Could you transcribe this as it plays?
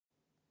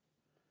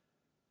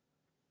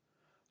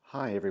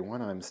Hi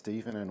everyone, I'm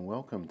Stephen and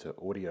welcome to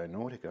Audio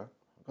Nautica.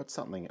 I've got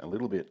something a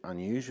little bit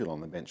unusual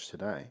on the bench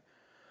today.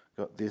 I've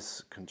got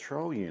this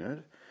control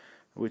unit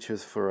which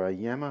is for a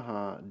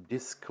Yamaha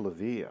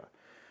Disklavier,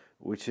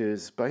 which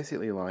is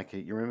basically like,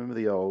 you remember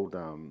the old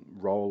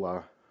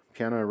roller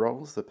piano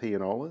rolls, the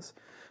pianolas?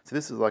 So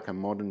this is like a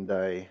modern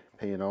day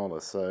pianola.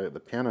 So the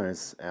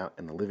piano's out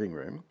in the living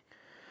room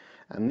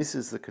and this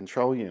is the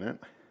control unit.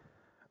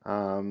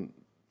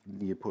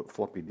 You put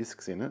floppy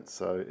disks in it,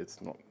 so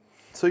it's not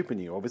super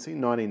new, obviously.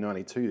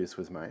 1992 this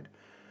was made.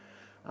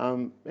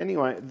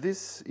 Anyway,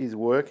 this is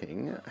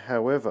working.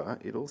 However,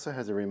 it also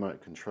has a remote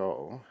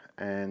control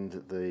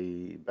and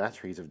the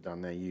batteries have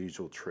done their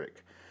usual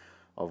trick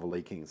of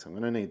leaking, so I'm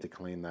going to need to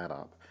clean that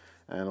up.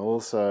 And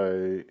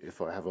also,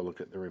 if I have a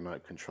look at the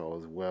remote control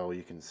as well,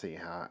 you can see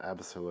how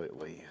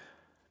absolutely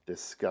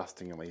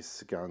disgustingly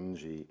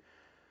scungy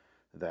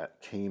that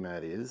key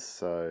mat is,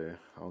 so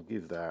I'll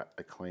give that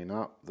a clean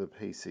up. The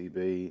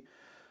PCB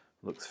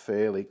looks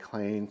fairly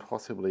clean,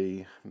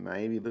 possibly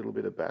maybe a little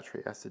bit of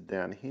battery acid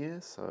down here,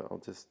 so I'll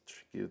just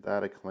give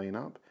that a clean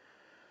up.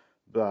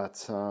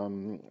 But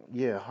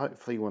yeah,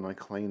 hopefully when I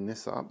clean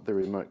this up, the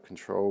remote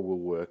control will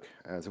work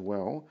as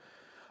well.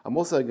 I'm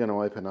also going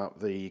to open up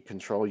the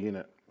control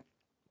unit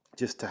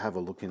just to have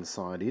a look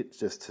inside it,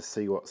 just to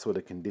see what sort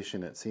of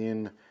condition it's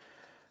in.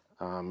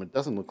 It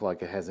doesn't look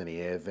like it has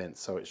any air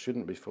vents, so it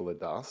shouldn't be full of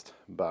dust,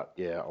 but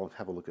yeah, I'll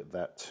have a look at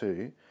that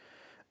too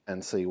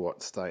and see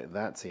what state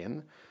that's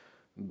in.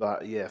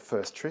 But yeah,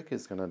 first trick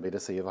is going to be to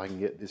see if I can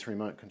get this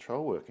remote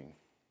control working.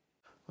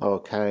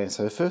 Okay,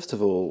 so first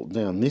of all,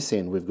 down this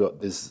end we've got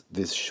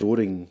this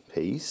shorting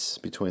piece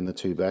between the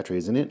two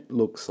batteries, and it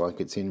looks like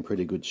it's in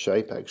pretty good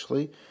shape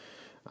actually.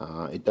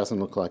 It doesn't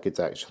look like it's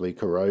actually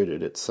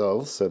corroded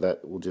itself, so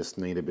that will just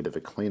need a bit of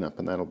a cleanup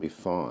and that'll be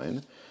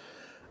fine.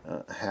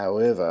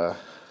 However,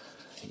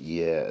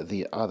 yeah,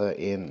 the other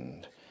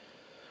end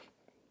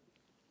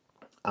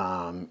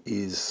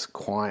is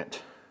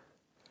quite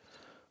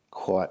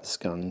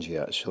scungy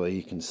actually.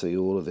 You can see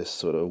all of this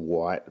sort of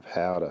white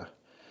powder.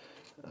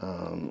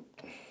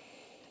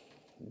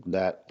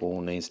 That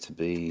all needs to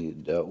be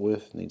dealt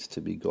with, needs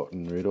to be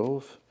gotten rid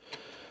of.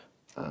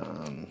 You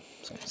can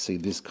see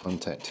this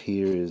contact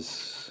here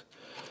is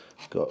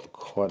got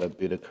quite a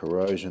bit of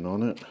corrosion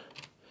on it.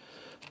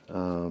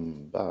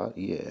 But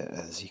yeah,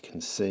 as you can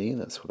see,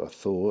 that's what I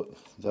thought.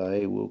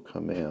 They will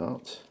come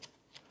out.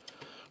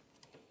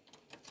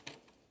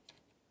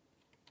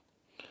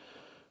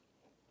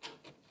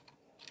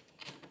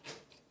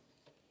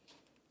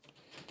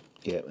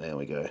 Yep, there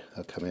we go.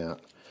 They'll come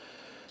out.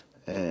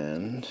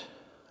 And,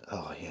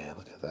 oh yeah,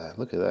 look at that.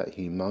 Look at that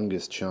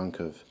humongous chunk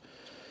of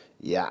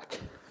yuck.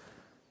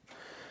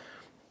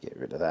 Get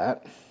rid of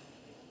that.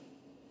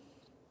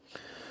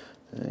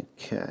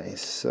 Okay,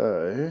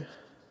 so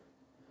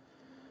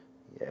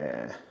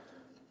yeah,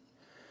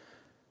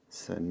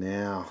 so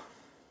now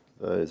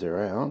those are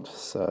out,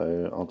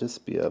 so I'll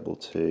just be able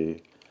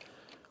to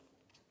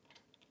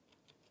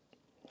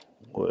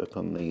work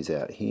on these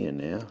out here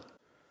now.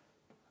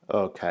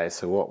 Okay,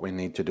 so what we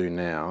need to do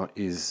now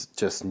is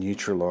just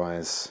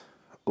neutralize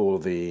all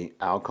the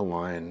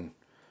alkaline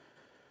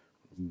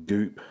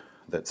goop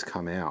that's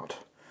come out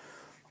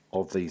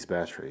of these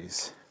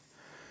batteries.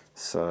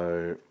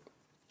 So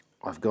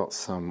I've got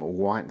some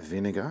white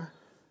vinegar,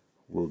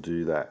 we'll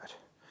do that.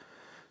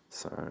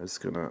 So I'm just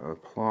going to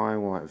apply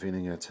white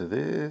vinegar to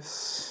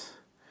this,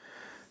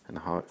 and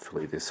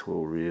hopefully this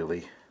will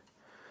really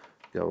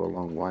go a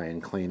long way in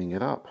cleaning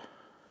it up.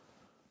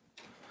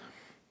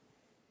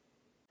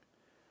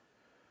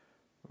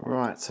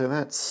 Right, so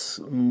that's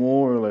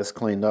more or less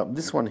cleaned up.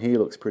 This one here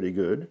looks pretty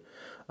good.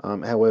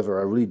 However,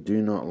 I really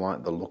do not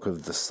like the look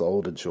of the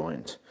solder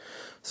joint.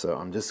 So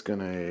I'm just going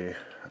to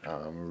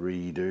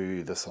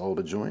redo the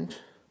solder joint.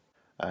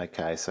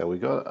 Okay, so we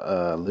got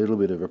a little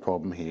bit of a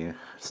problem here.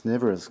 It's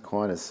never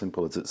quite as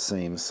simple as it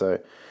seems. So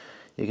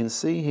you can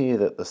see here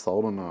that the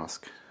solder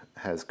mask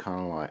has kind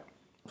of like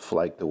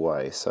flaked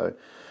away. So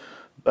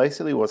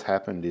basically what's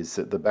happened is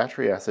that the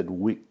battery acid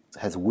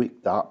has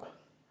wicked up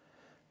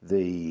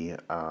the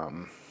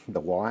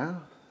wire.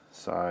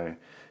 So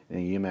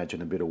you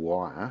imagine a bit of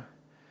wire.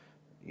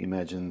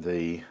 Imagine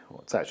well,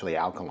 it's actually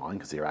alkaline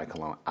because they're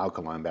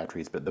alkaline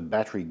batteries, but the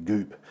battery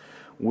goop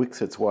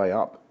wicks its way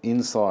up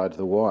inside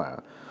the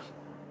wire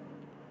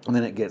and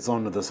then it gets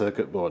onto the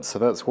circuit board. So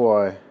that's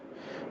why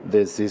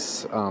there's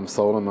this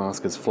solder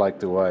mask has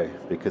flaked away,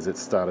 because it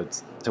started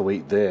to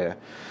eat there.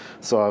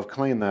 So I've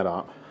cleaned that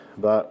up,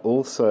 but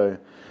also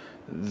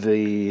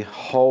the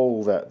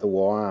hole that the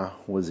wire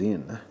was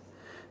in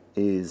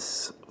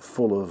is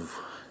full of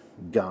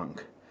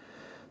gunk.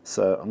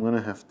 So I'm going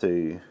to have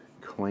to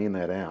clean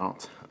that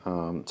out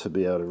to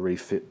be able to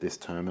refit this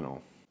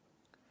terminal.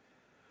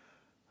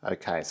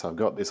 Okay, so I've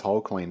got this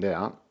hole cleaned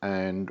out,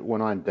 and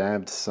when I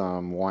dabbed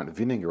some white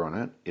vinegar on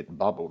it, it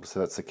bubbled. So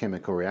that's a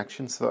chemical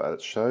reaction. So what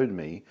it showed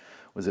me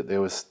was that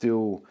there was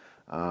still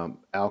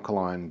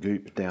alkaline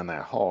goop down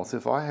that hole. So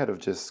if I had have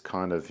just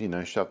kind of,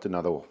 shoved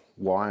another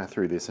wire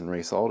through this and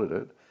resoldered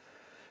it,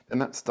 then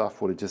that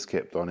stuff would have just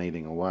kept on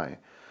eating away.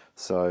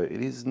 So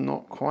it is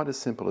not quite as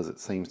simple as it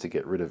seems to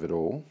get rid of it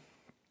all.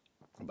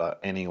 But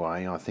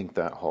anyway, I think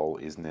that hole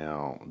is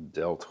now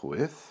dealt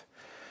with.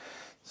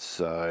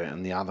 So,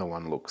 and the other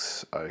one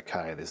looks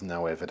okay. There's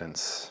no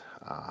evidence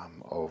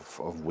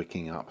of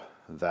wicking up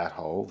that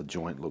hole. The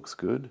joint looks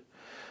good.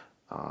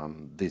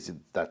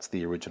 That's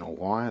the original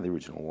wire. The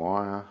original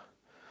wire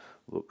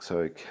looks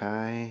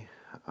okay.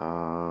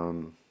 I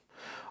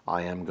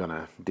am going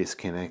to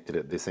disconnect it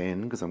at this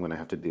end because I'm going to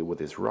have to deal with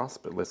this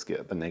rust, but let's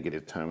get the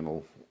negative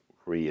terminal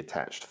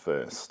reattached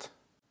first.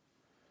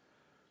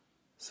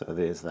 So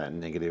there's that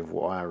negative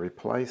wire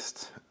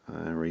replaced,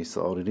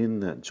 resoldered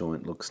in. That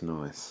joint looks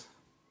nice.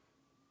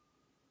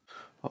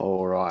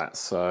 Alright,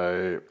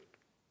 so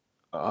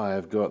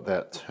I've got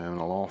that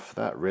terminal off.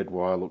 That red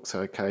wire looks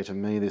okay to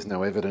me. There's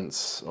no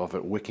evidence of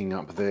it wicking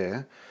up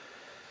there.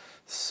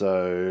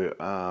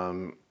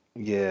 So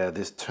yeah,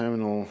 this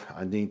terminal,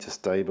 I need to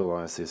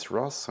stabilize this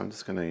rust. So I'm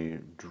just going to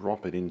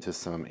drop it into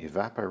some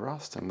evapor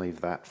rust and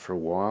leave that for a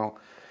while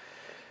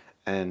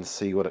and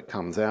see what it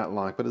comes out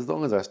like. But as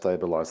long as I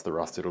stabilize the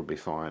rust, it'll be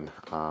fine.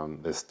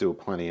 There's still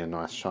plenty of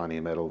nice shiny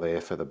metal there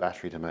for the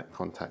battery to make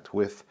contact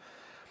with.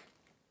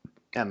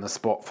 And the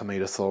spot for me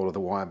to solder the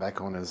wire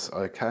back on is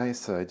okay,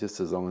 so just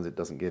as long as it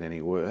doesn't get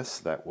any worse,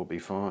 that will be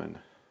fine.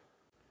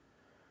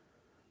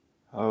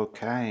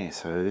 Okay,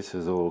 so this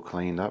is all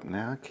cleaned up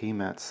now. Key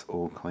mat's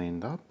all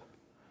cleaned up.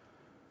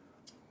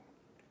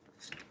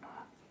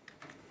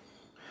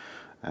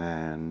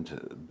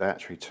 And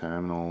battery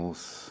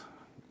terminals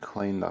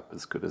cleaned up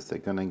as good as they're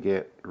going to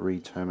get,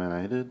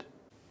 re-terminated.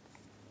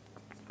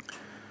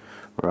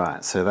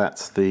 Right, so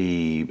that's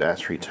the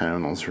battery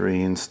terminals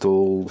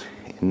reinstalled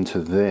into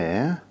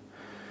there.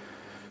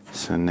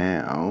 So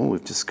now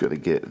we've just got to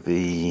get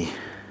the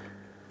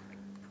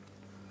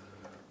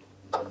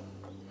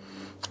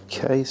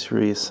case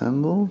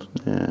reassembled.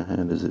 Now,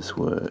 how does this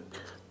work?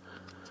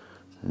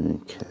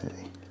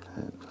 Okay,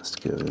 that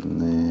must go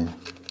in there.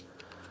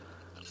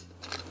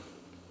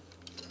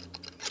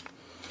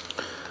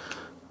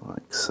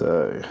 Like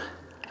so.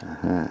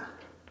 Okay.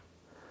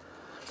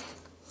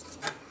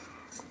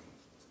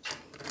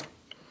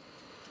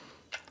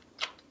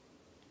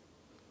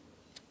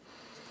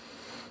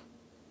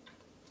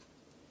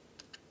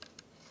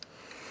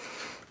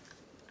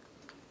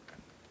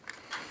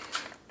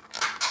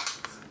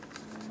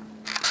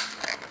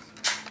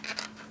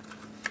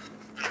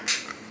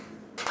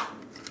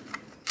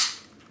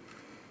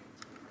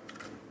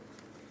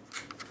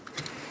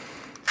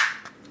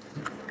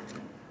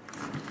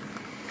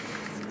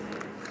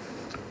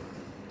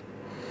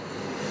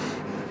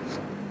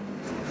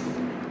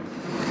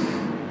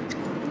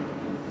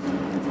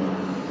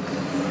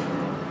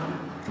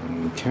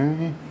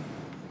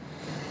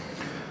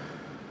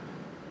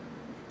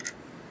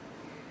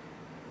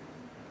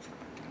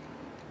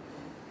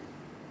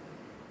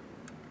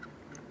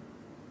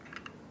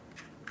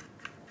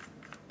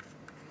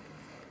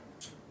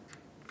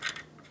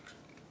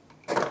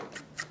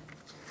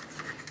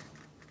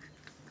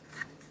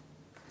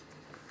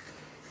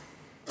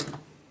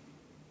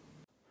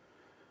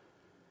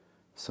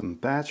 Some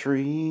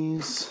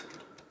batteries.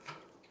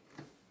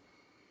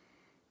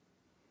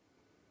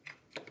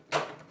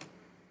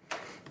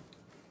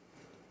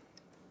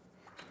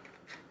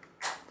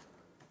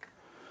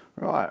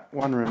 Right,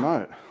 one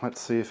remote.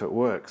 Let's see if it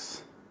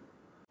works.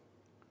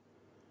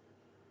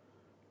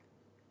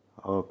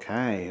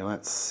 Okay,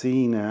 let's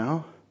see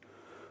now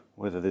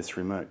whether this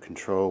remote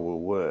control will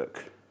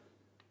work.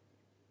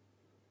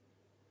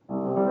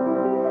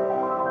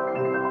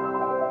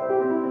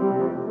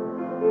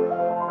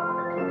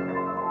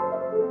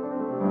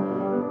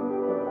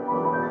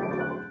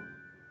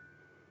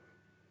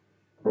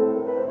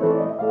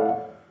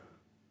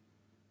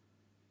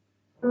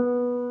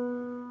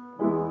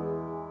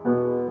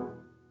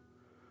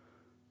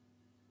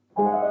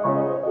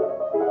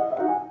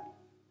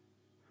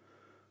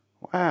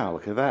 Wow,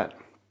 look at that.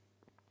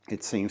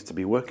 It seems to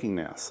be working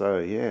now. So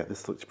yeah,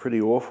 this looks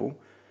pretty awful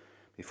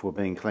before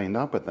being cleaned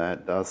up, but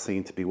that does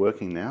seem to be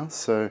working now.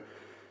 So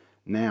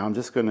now I'm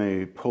just going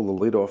to pull the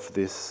lid off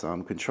this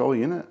control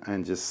unit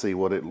and just see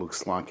what it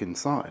looks like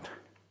inside.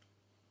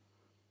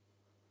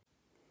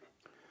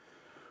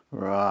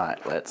 Right,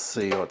 let's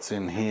see what's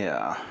in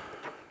here.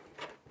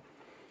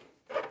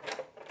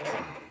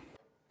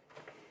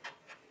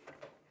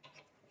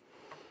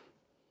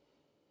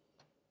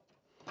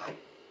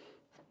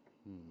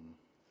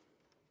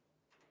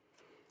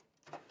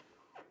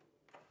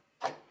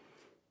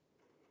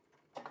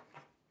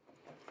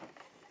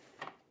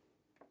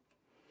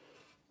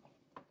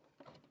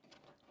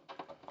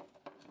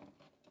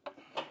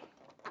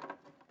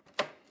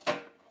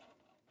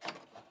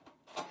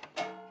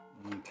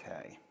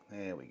 Okay,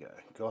 there we go,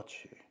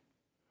 got you.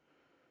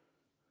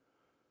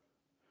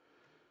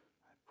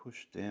 I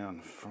push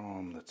down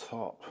from the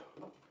top,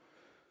 like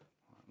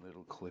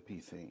little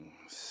clippy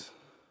things.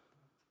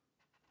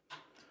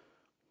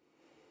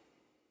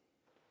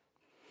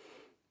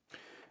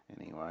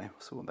 Anyway, we'll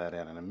sort that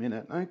out in a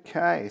minute.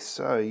 Okay,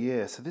 so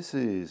yeah, so this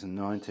is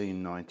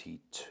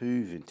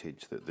 1992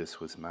 vintage that this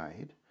was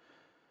made.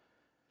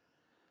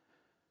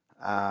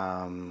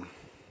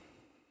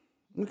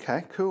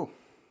 Okay, cool.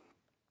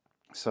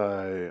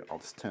 So I'll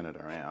just turn it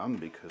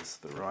around because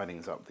the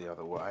writing's up the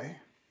other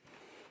way.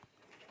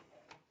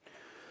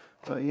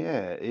 But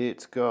yeah,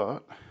 it's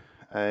got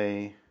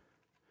a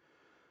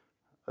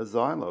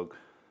Zilog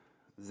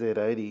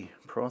Z80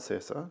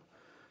 processor.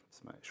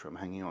 Just make sure I'm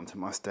hanging on to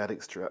my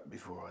static strap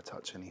before I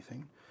touch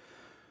anything.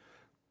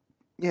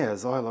 Yeah,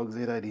 Zilog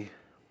Z80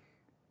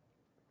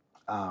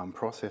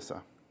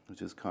 processor,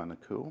 which is kind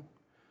of cool.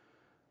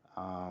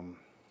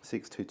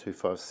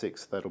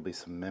 62256, that'll be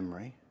some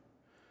memory.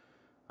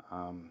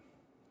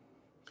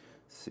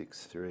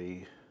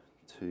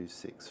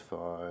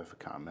 63265, I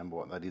can't remember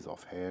what that is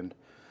offhand.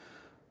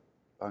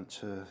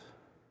 Bunch of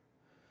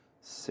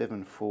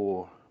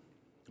 7.4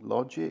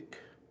 logic,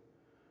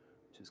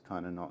 which is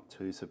kind of not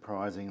too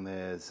surprising.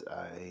 There's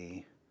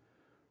a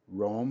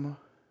ROM,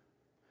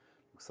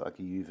 looks like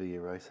a UV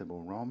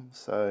erasable ROM.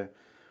 So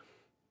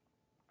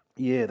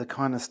yeah, the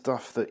kind of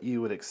stuff that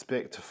you would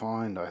expect to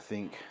find, I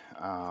think,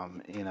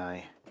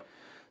 in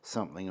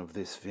something of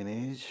this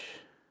vintage.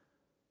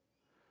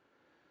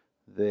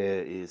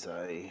 There is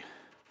a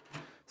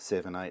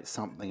 7/8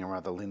 something or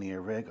other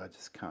linear reg. I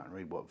just can't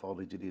read what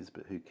voltage it is,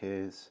 but who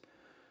cares.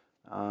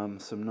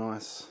 Some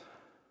nice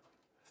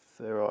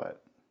ferrites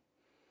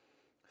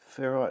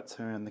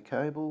around the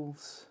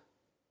cables.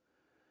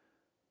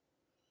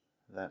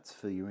 That's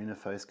for your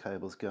interface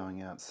cables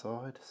going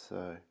outside.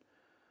 So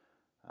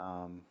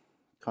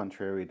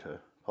contrary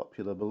to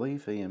popular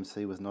belief,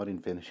 EMC was not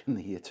invented in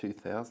the year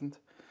 2000.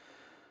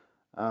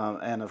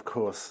 And of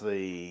course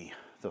the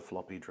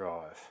floppy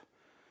drive.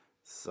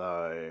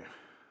 So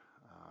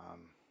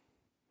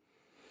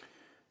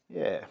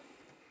yeah,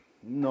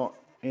 not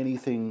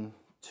anything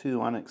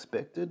too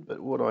unexpected, but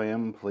what I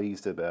am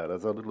pleased about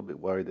is I'm a little bit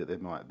worried that there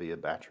might be a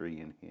battery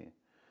in here.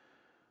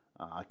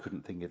 I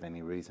couldn't think of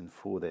any reason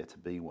for there to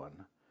be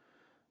one,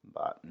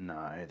 but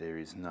no, there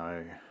is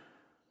no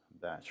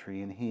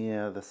battery in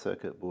here. The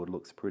circuit board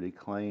looks pretty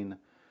clean.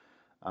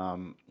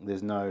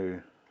 There's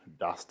no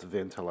dust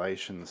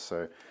ventilation,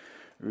 so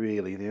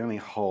really the only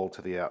hole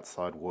to the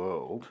outside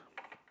world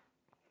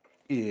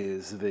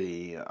is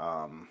the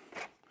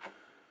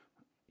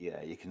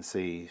yeah, you can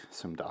see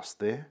some dust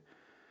there.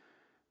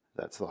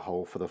 That's the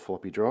hole for the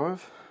floppy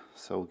drive,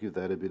 so we'll give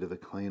that a bit of a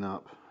clean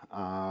up.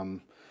 The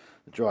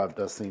drive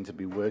does seem to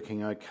be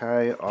working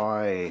okay.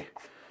 I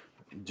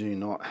do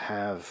not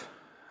have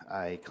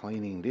a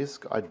cleaning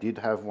disc. I did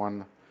have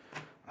one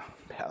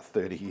about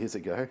 30 years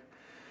ago,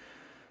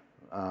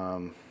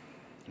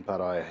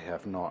 but I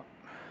have not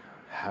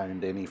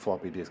owned any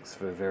floppy disks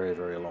for a very,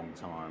 very long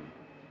time.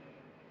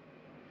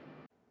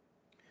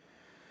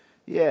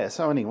 Yeah,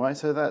 so anyway,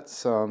 so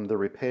that's the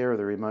repair of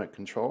the remote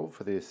control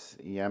for this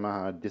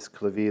Yamaha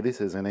Disklavier.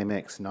 This is an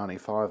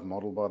MX95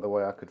 model, by the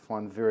way. I could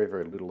find very,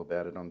 very little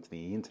about it onto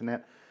the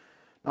internet.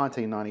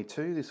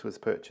 1992, this was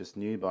purchased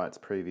new by its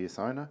previous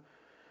owner.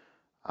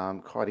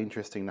 Quite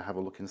interesting to have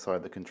a look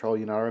inside the control.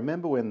 You know, I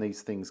remember when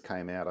these things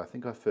came out, I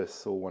think I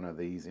first saw one of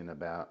these in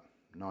about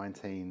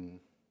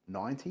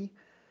 1990,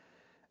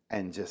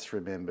 and just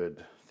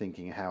remembered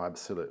thinking how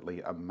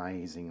absolutely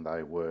amazing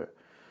they were.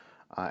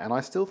 And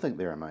I still think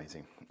they're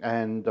amazing.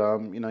 And,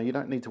 you know, you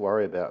don't need to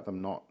worry about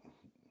them not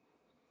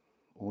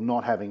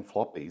having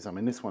floppies. I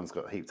mean, this one's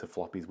got heaps of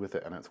floppies with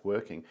it and it's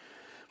working.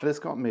 But it's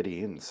got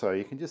MIDI in, so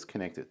you can just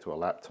connect it to a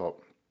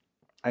laptop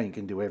and you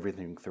can do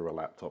everything through a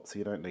laptop, so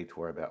you don't need to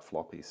worry about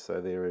floppies.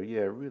 So they're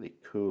a really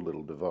cool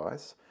little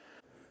device.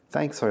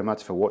 Thanks so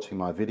much for watching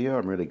my video.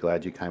 I'm really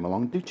glad you came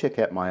along. Do check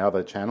out my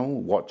other channel,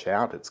 Watch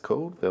Out it's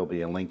called. There'll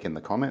be a link in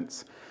the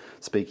comments.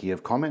 Speaking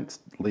of comments,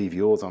 leave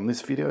yours on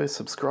this video,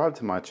 subscribe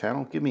to my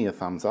channel, give me a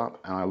thumbs up,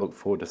 and I look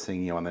forward to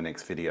seeing you on the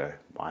next video.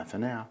 Bye for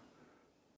now.